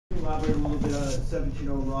elaborate a little bit on that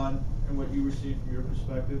 17-0 run and what you were seeing from your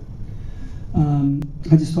perspective?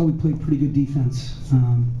 I just thought we played pretty good defense.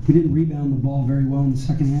 We didn't rebound the ball very well in the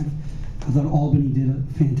second half. I thought Albany did a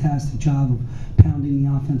fantastic job of pounding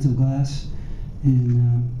the offensive glass,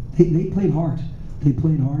 and they played hard. They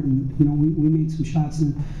played hard, and we made some shots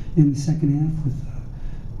in the second half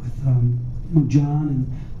with John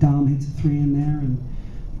and Dom hits a three in there, and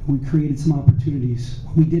we created some opportunities.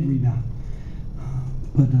 We did rebound,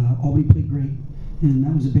 but Albany played great, and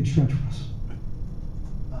that was a big stretch for us.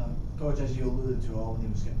 Coach, as you alluded to, Albany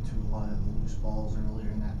was getting to a lot of the loose balls earlier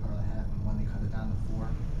in that part of the half, and when they cut it down to 4,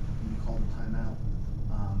 you called a timeout.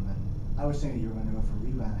 And I was saying that you were going to go for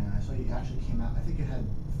rebounding, and I saw you actually came out. I think you had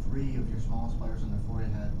 3 of your smallest players on the floor. You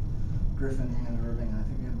had Griffin and Irving, and I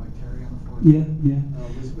think you had Mike Terry on the floor. Yeah.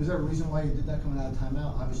 Was there a reason why you did that coming out of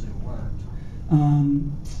timeout? Obviously it worked.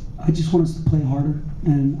 I just want us to play harder,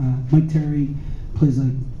 and Mike Terry plays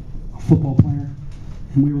like a football player,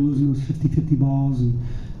 and we were losing those 50-50 balls, and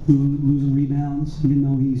we were losing rebounds. Even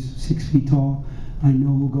though he's 6 feet tall, I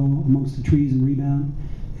know he'll go amongst the trees and rebound,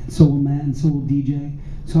 and so will Matt, and so will DJ.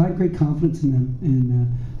 So I had great confidence in them,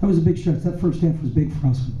 and that was a big stretch. That first half was big for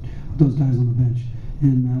us with those guys on the bench.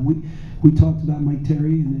 And we talked about Mike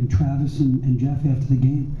Terry and Travis and Jeff after the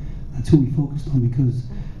game. That's who we focused on because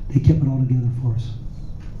they kept it all together for us.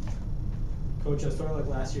 Coach, sort of like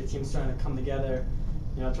last year, teams starting to come together,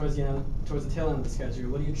 towards the tail end of the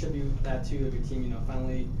schedule. What do you attribute that to of your team?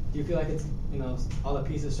 Finally, do you feel like it's, all the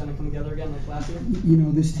pieces starting to come together again like last year?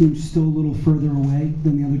 This team's still a little further away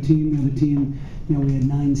than the other team. The other team, we had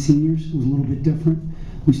 9 seniors. It was a little bit different.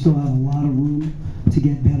 We still have a lot of room to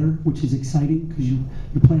get better, which is exciting because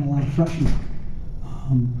you're playing a lot of freshmen.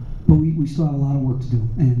 But we still have a lot of work to do,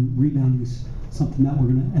 and rebounding is something that we're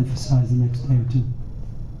going to emphasize the next day or two.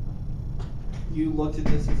 You looked at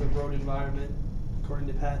this as a road environment, according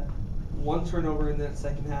to Pat. 1 turnover in that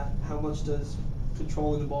second half. How much does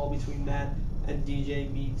controlling the ball between Matt and DJ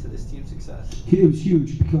mean to this team's success? It was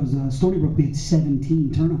huge because Stony Brook, we had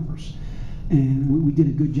 17 turnovers, and we did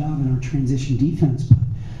a good job in our transition defense,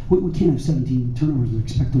 but we can't have 17 turnovers and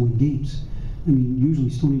expect to win games. I mean, usually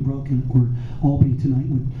Stony Brook or Albany tonight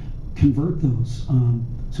would convert those.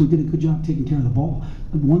 So we did a good job taking care of the ball.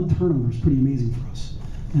 1 turnover is pretty amazing for us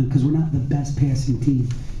because we're not the best passing team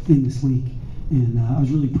in this league. And I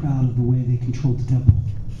was really proud of the way they controlled the tempo.